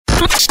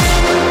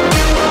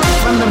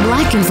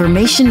Black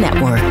Information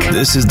Network.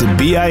 This is the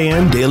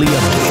BIN Daily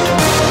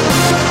Update.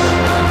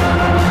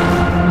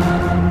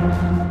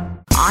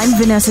 I'm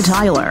Vanessa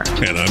Tyler.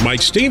 And I'm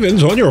Mike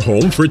Stevens on your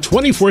home for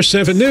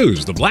 24/7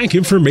 News, the Black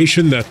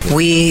Information Network.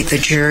 We, the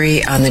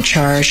jury, on the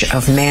charge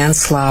of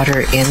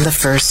manslaughter in the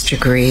first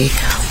degree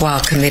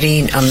while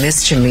committing a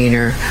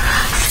misdemeanor,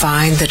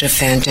 find the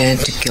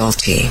defendant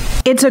guilty.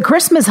 It's a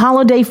Christmas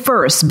holiday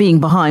first being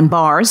behind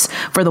bars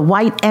for the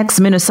white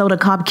ex-Minnesota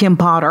cop Kim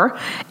Potter,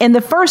 and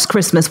the first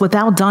Christmas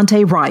without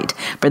Daunte Wright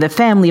for the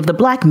family of the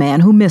black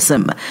man who miss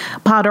him.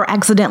 Potter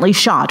accidentally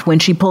shot when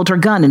she pulled her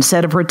gun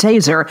instead of her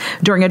taser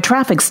during a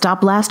traffic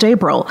stop last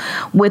April.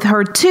 With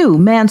her 2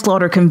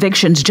 manslaughter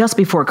convictions just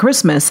before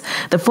Christmas,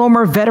 the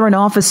former veteran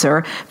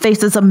officer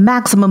faces a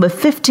maximum of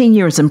 15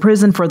 years in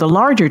prison for the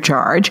larger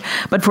charge,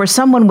 but for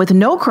someone with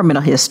no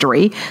criminal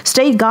history,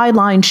 state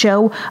guidelines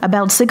show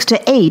about 6 to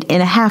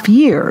 8.5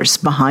 years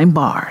behind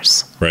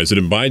bars.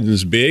 President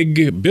Biden's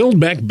big Build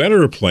Back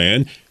Better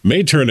plan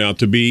may turn out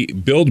to be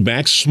Build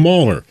Back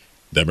Smaller.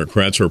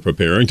 Democrats are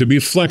preparing to be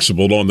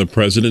flexible on the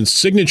president's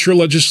signature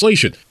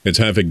legislation. It's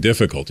having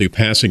difficulty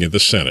passing in the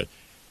Senate.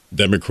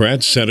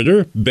 Democrat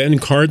Senator Ben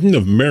Cardin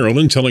of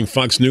Maryland telling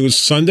Fox News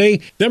Sunday,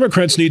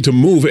 Democrats need to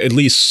move at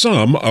least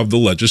some of the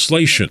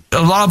legislation.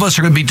 A lot of us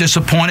are going to be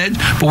disappointed,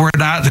 but we're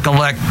not going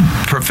to let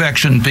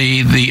perfection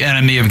be the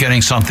enemy of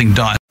getting something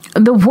done.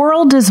 The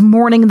world is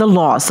mourning the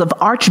loss of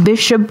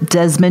Archbishop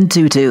Desmond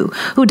Tutu,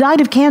 who died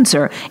of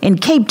cancer in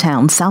Cape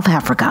Town, South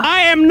Africa.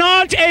 I am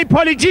not a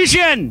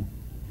politician,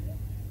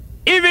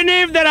 even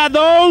if there are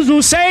those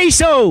who say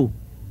so.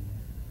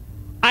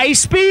 I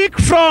speak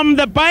from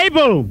the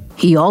Bible.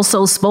 He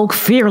also spoke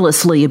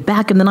fearlessly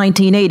back in the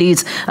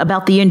 1980s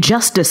about the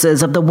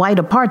injustices of the white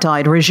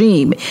apartheid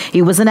regime.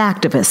 He was an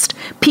activist,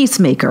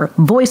 peacemaker,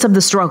 voice of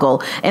the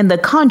struggle, and the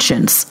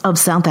conscience of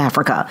South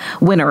Africa.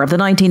 Winner of the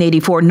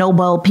 1984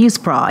 Nobel Peace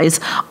Prize,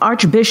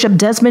 Archbishop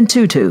Desmond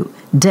Tutu,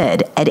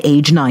 dead at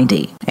age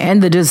 90.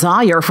 And the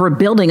desire for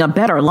building a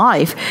better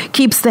life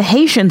keeps the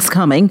Haitians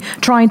coming,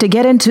 trying to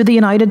get into the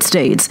United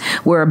States,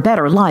 where a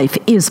better life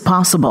is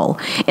possible.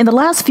 In the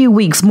last few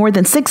weeks, more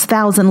than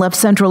 6,000 left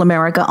Central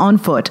America on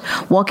foot,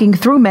 walking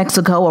through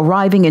Mexico,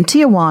 arriving in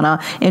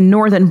Tijuana in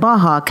northern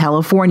Baja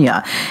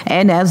California.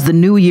 And as the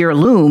new year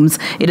looms,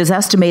 it is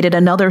estimated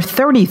another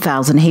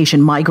 30,000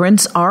 Haitian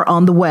migrants are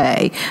on the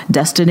way.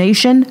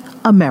 Destination,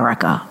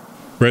 America.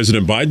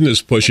 President Biden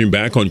is pushing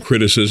back on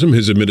criticism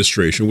his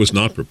administration was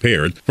not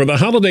prepared for the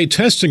holiday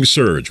testing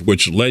surge,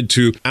 which led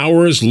to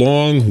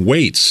hours-long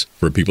waits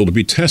for people to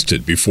be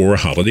tested before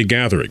holiday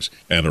gatherings,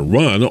 and a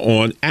run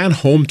on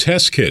at-home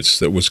test kits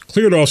that was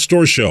cleared off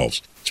store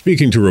shelves.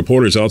 Speaking to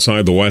reporters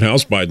outside the White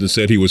House, Biden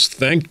said he was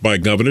thanked by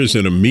governors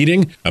in a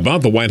meeting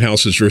about the White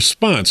House's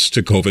response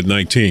to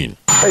COVID-19.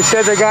 They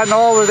said they've gotten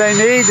all that they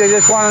need. They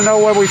just want to know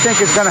what we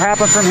think is going to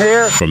happen from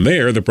here. From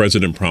there, the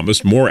president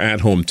promised more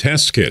at-home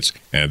test kits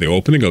and the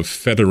opening of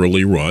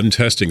federally run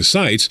testing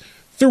sites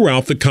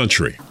throughout the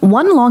country.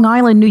 One Long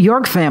Island, New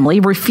York family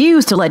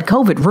refused to let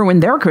COVID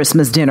ruin their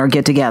Christmas dinner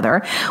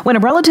get-together. When a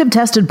relative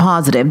tested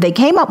positive, they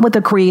came up with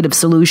a creative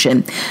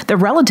solution. The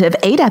relative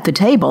ate at the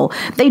table.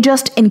 They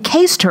just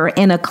encased her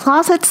in a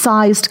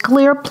closet-sized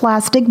clear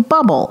plastic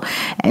bubble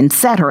and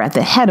set her at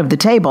the head of the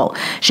table.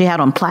 She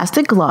had on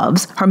plastic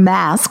gloves, her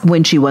mask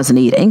when she wasn't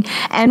eating,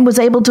 and was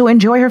able to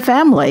enjoy her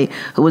family,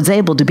 who was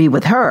able to be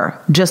with her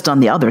just on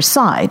the other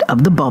side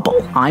of the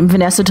bubble. I'm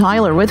Vanessa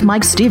Tyler with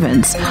Mike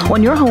Stevens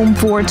on your home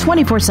for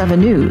 24/7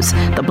 News,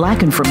 the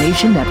Black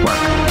Information Network.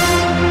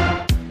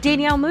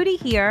 Danielle Moody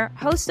here,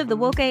 host of the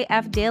Woke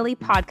AF Daily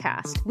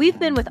podcast. We've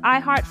been with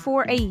iHeart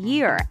for a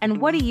year,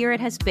 and what a year it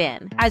has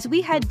been. As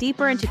we head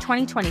deeper into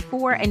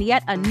 2024 and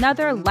yet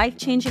another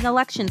life-changing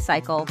election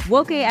cycle,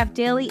 Woke AF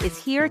Daily is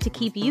here to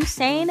keep you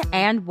sane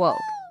and woke.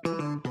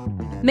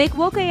 Make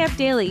Woke AF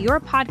Daily your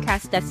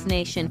podcast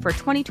destination for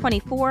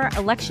 2024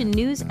 election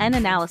news and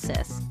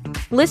analysis.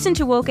 Listen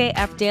to Woke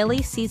AF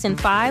Daily Season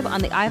 5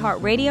 on the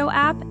iHeartRadio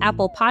app,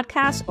 Apple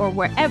Podcasts, or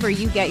wherever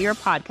you get your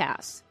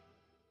podcasts.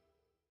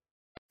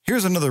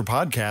 Here's another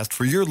podcast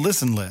for your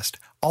listen list.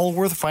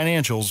 Allworth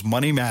Financial's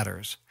Money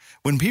Matters.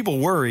 When people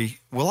worry,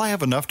 will I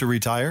have enough to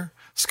retire?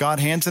 Scott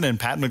Hansen and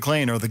Pat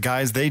McClain are the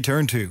guys they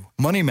turn to.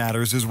 Money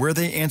Matters is where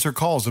they answer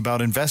calls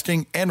about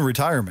investing and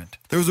retirement.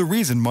 There's a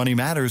reason Money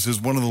Matters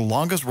is one of the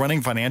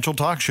longest-running financial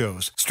talk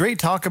shows. Straight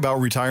talk about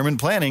retirement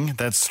planning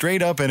that's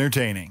straight up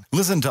entertaining.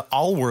 Listen to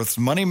Allworth's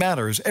Money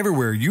Matters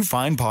everywhere you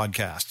find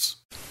podcasts.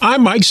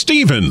 I'm Mike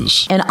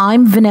Stevens. And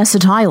I'm Vanessa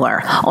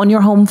Tyler on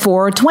your home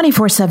for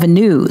 24/7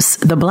 News,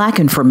 the Black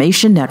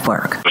Information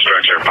Network.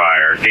 Structure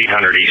fire,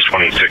 800 East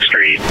 26th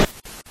Street.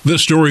 The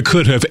story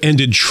could have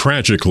ended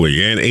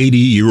tragically. An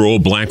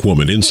 80-year-old black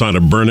woman inside a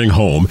burning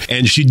home,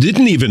 and she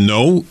didn't even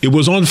know it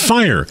was on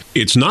fire.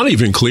 It's not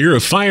even clear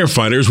if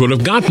firefighters would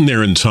have gotten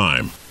there in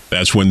time.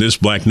 That's when this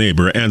black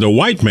neighbor and a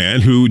white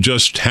man who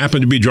just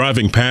happened to be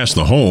driving past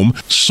the home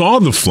saw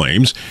the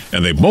flames,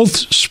 and they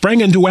both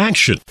sprang into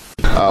action.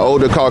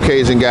 Older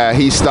Caucasian guy,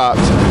 he stopped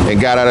and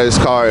got out of his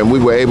car, and we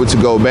were able to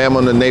go bam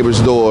on the neighbor's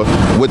door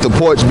with the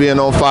porch being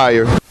on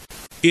fire.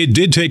 It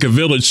did take a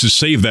village to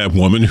save that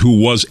woman,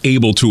 who was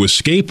able to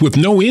escape with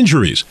no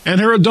injuries.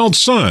 And her adult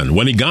son,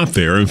 when he got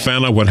there and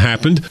found out what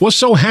happened, was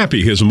so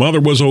happy his mother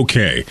was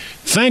okay,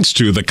 thanks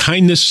to the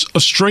kindness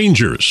of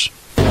strangers.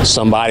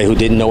 Somebody who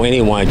didn't know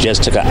anyone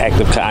just took an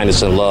act of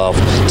kindness and love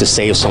to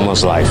save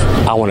someone's life.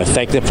 I want to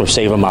thank them for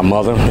saving my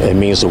mother. It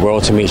means the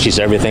world to me. She's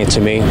everything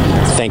to me.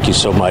 Thank you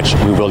so much.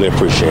 We really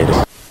appreciate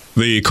it.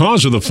 The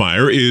cause of the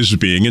fire is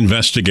being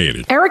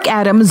investigated. Eric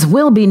Adams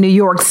will be New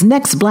York's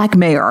next black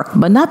mayor,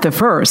 but not the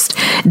first.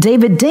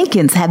 David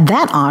Dinkins had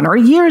that honor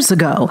years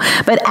ago,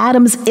 but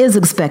Adams is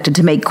expected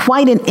to make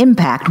quite an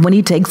impact when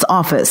he takes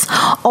office.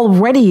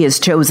 Already he has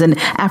chosen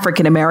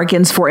African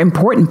Americans for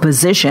important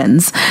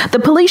positions. The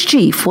police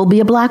chief will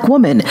be a black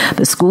woman.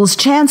 The school's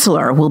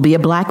chancellor will be a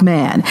black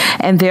man.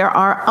 And there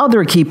are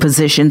other key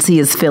positions he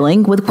is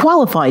filling with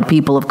qualified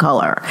people of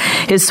color.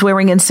 His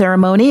swearing-in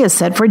ceremony is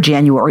set for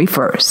January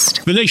 1st.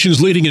 The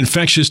nation's leading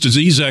infectious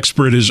disease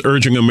expert is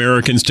urging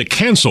Americans to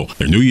cancel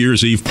their New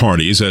Year's Eve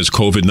parties as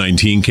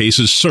COVID-19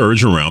 cases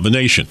surge around the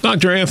nation.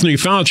 Dr. Anthony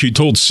Fauci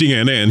told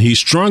CNN he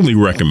strongly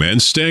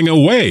recommends staying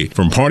away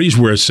from parties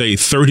where, say,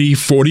 30,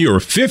 40, or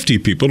 50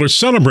 people are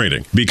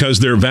celebrating because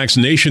their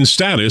vaccination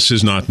status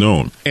is not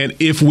known. And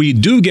if we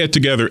do get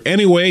together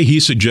anyway,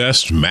 he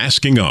suggests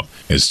masking up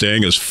and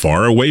staying as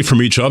far away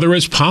from each other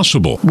as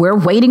possible. We're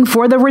waiting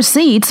for the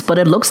receipts, but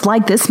it looks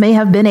like this may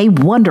have been a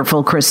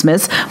wonderful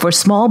Christmas for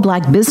small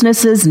black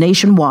businesses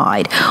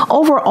nationwide.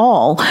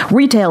 Overall,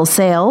 retail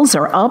sales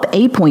are up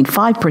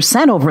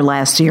 8.5% over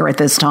last year at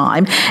this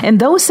time, and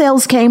those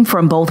sales came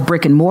from both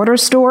brick and mortar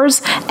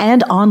stores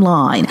and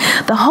online.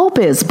 The hope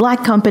is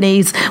black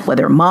companies,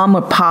 whether mom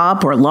or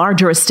pop or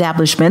larger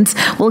establishments,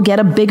 will get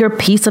a bigger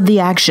piece of the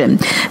action.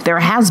 There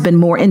has been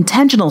more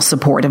intentional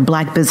support of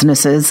black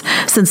businesses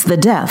since the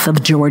death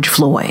of George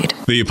Floyd.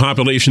 The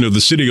population of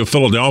the city of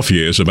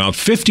Philadelphia is about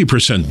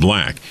 50%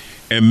 black.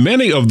 And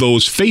many of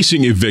those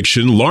facing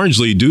eviction,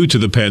 largely due to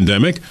the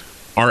pandemic,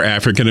 are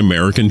African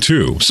American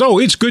too. So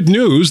it's good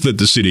news that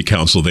the city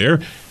council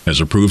there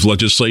has approved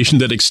legislation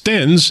that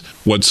extends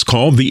what's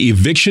called the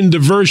Eviction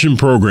Diversion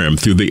Program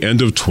through the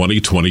end of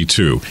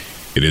 2022.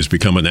 It has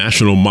become a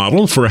national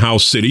model for how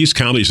cities,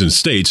 counties, and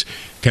states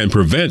can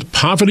prevent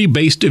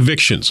poverty-based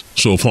evictions.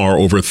 So far,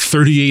 over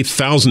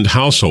 38,000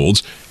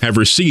 households have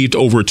received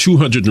over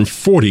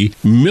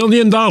 $240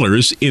 million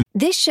in.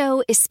 This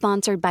show is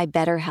sponsored by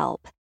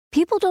BetterHelp.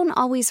 People don't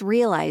always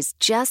realize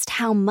just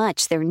how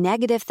much their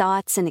negative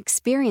thoughts and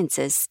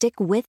experiences stick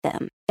with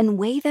them and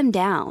weigh them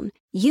down.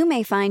 You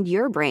may find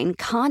your brain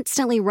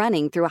constantly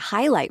running through a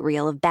highlight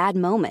reel of bad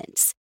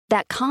moments.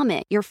 That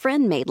comment your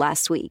friend made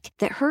last week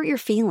that hurt your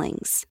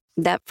feelings.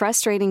 That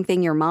frustrating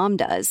thing your mom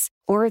does.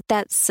 Or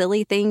that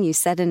silly thing you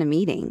said in a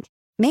meeting.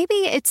 Maybe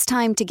it's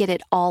time to get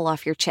it all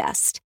off your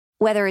chest.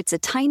 Whether it's a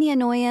tiny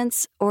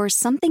annoyance or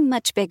something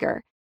much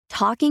bigger,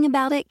 talking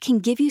about it can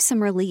give you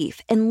some relief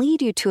and lead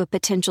you to a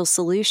potential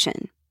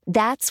solution.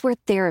 That's where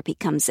therapy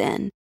comes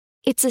in.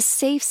 It's a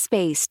safe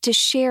space to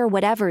share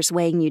whatever's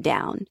weighing you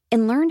down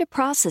and learn to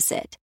process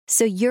it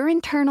so your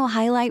internal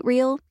highlight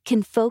reel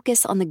can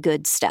focus on the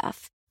good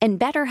stuff. And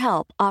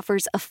BetterHelp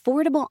offers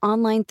affordable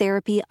online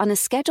therapy on a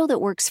schedule that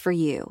works for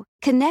you.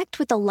 Connect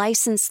with a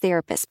licensed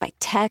therapist by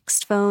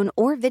text, phone,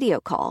 or video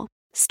call.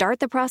 Start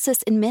the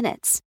process in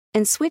minutes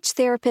and switch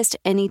therapist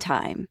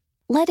anytime.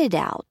 Let it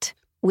out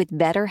with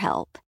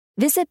BetterHelp.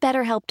 Visit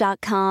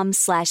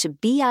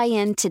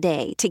BetterHelp.com/BIN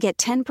today to get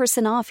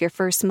 10% off your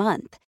first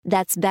month.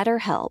 That's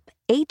BetterHelp,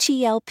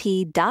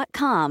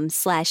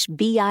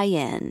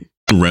 HELP.com/BIN.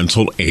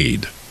 Rental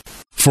aid.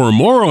 For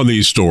more on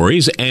these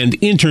stories and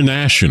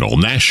international,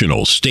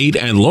 national, state,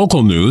 and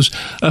local news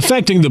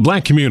affecting the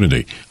black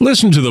community,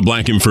 listen to the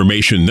Black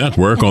Information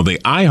Network on the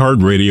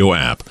iHeartRadio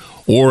app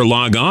or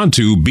log on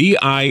to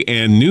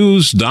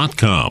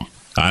BINnews.com.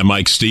 I'm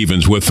Mike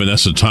Stevens with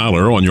Vanessa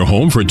Tyler on your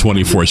home for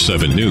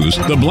 24/7 News,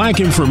 the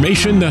Black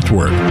Information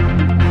Network.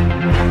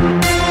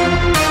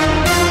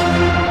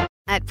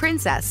 At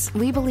Princess,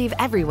 we believe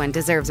everyone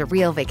deserves a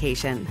real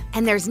vacation.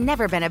 And there's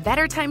never been a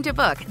better time to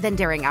book than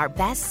during our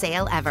best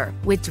sale ever.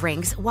 With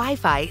drinks,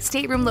 Wi-Fi,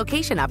 stateroom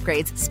location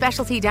upgrades,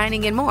 specialty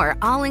dining, and more,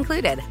 all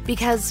included.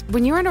 Because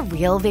when you're on a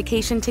real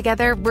vacation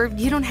together where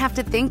you don't have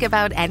to think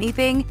about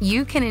anything,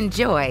 you can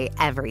enjoy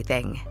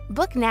everything.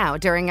 Book now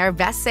during our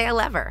best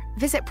sale ever.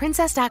 Visit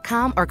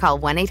princess.com or call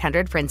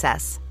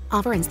 1-800-PRINCESS.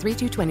 Offer ends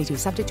 3/2/22,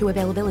 subject to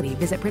availability.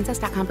 Visit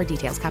princess.com for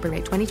details.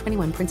 Copyright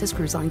 2021 Princess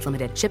Cruise Lines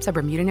Limited. Ships are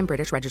Bermudan and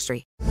British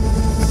Registry.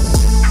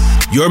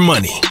 Your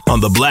money on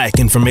the Black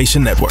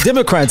Information Network.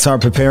 Democrats are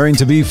preparing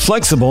to be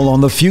flexible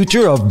on the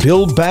future of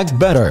Build Back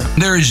Better.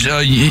 There's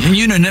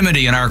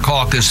unanimity in our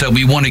caucus that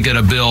we want to get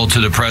a bill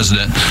to the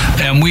president,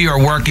 and we are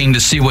working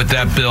to see what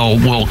that bill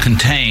will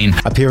contain.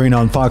 Appearing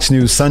on Fox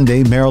News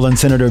Sunday, Maryland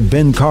Senator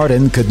Ben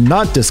Cardin could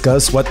not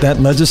discuss what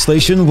that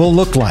legislation will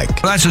look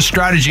like. That's a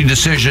strategy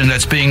decision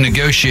that's being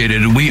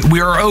negotiated. We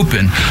are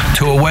open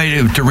to a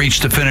way to reach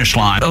the finish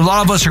line. A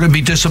lot of us are going to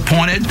be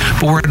disappointed,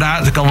 but we're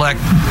not going to let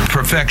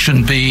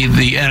perfection be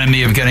the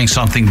enemy of getting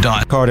something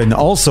done. Cardin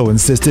also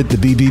insisted the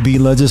BBB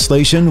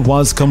legislation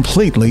was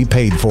completely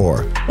paid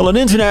for. Well, an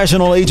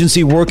international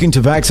agency working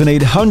to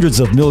vaccinate hundreds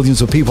of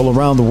millions of people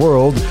around the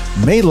world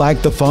may lack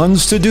the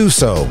funds to do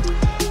so.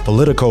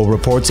 Politico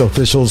reports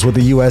officials with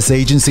the U.S.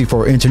 Agency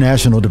for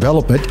International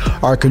Development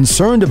are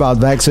concerned about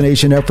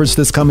vaccination efforts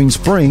this coming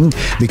spring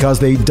because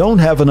they don't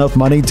have enough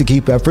money to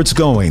keep efforts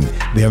going.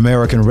 The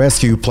American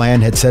Rescue Plan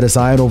had set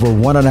aside over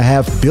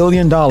 $1.5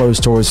 billion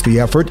towards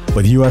the effort,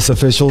 but U.S.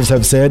 officials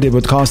have said it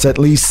would cost at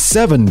least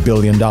 $7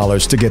 billion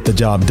to get the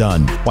job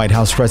done. White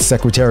House Press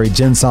Secretary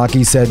Jen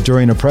Psaki said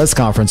during a press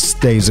conference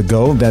days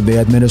ago that the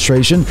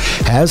administration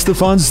has the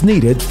funds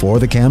needed for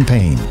the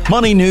campaign.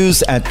 Money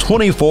news at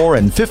 24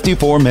 and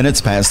 54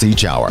 minutes past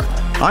each hour.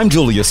 I'm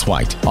Julius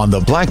White on the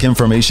Black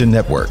Information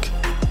Network.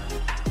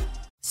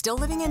 Still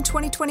living in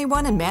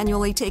 2021 and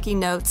manually taking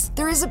notes?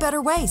 There is a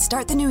better way.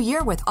 Start the new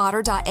year with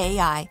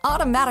Otter.ai.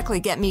 Automatically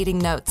get meeting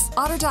notes.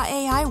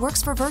 Otter.ai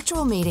works for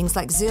virtual meetings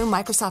like Zoom,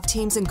 Microsoft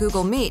Teams, and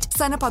Google Meet.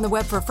 Sign up on the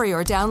web for free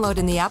or download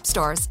in the app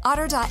stores.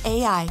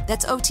 Otter.ai.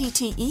 That's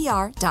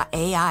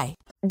OTTER.ai.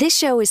 This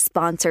show is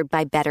sponsored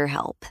by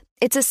BetterHelp.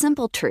 It's a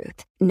simple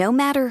truth. No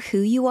matter who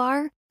you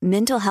are,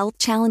 mental health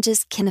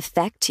challenges can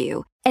affect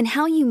you, and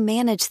how you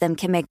manage them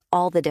can make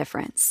all the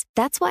difference.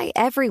 That's why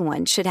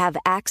everyone should have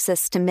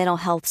access to mental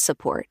health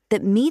support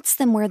that meets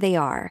them where they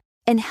are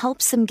and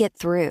helps them get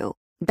through.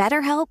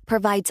 BetterHelp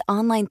provides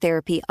online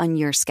therapy on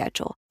your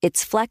schedule.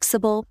 It's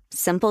flexible,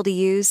 simple to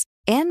use,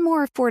 and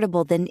more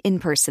affordable than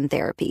in-person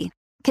therapy.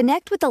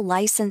 Connect with a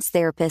licensed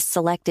therapist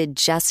selected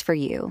just for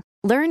you.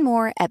 Learn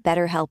more at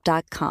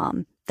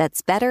BetterHelp.com.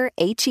 That's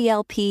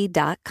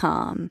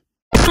BetterHelp.com.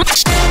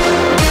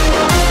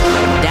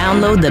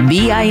 Download the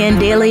BIN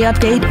Daily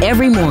Update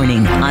every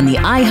morning on the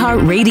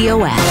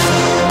iHeartRadio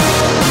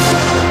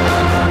app.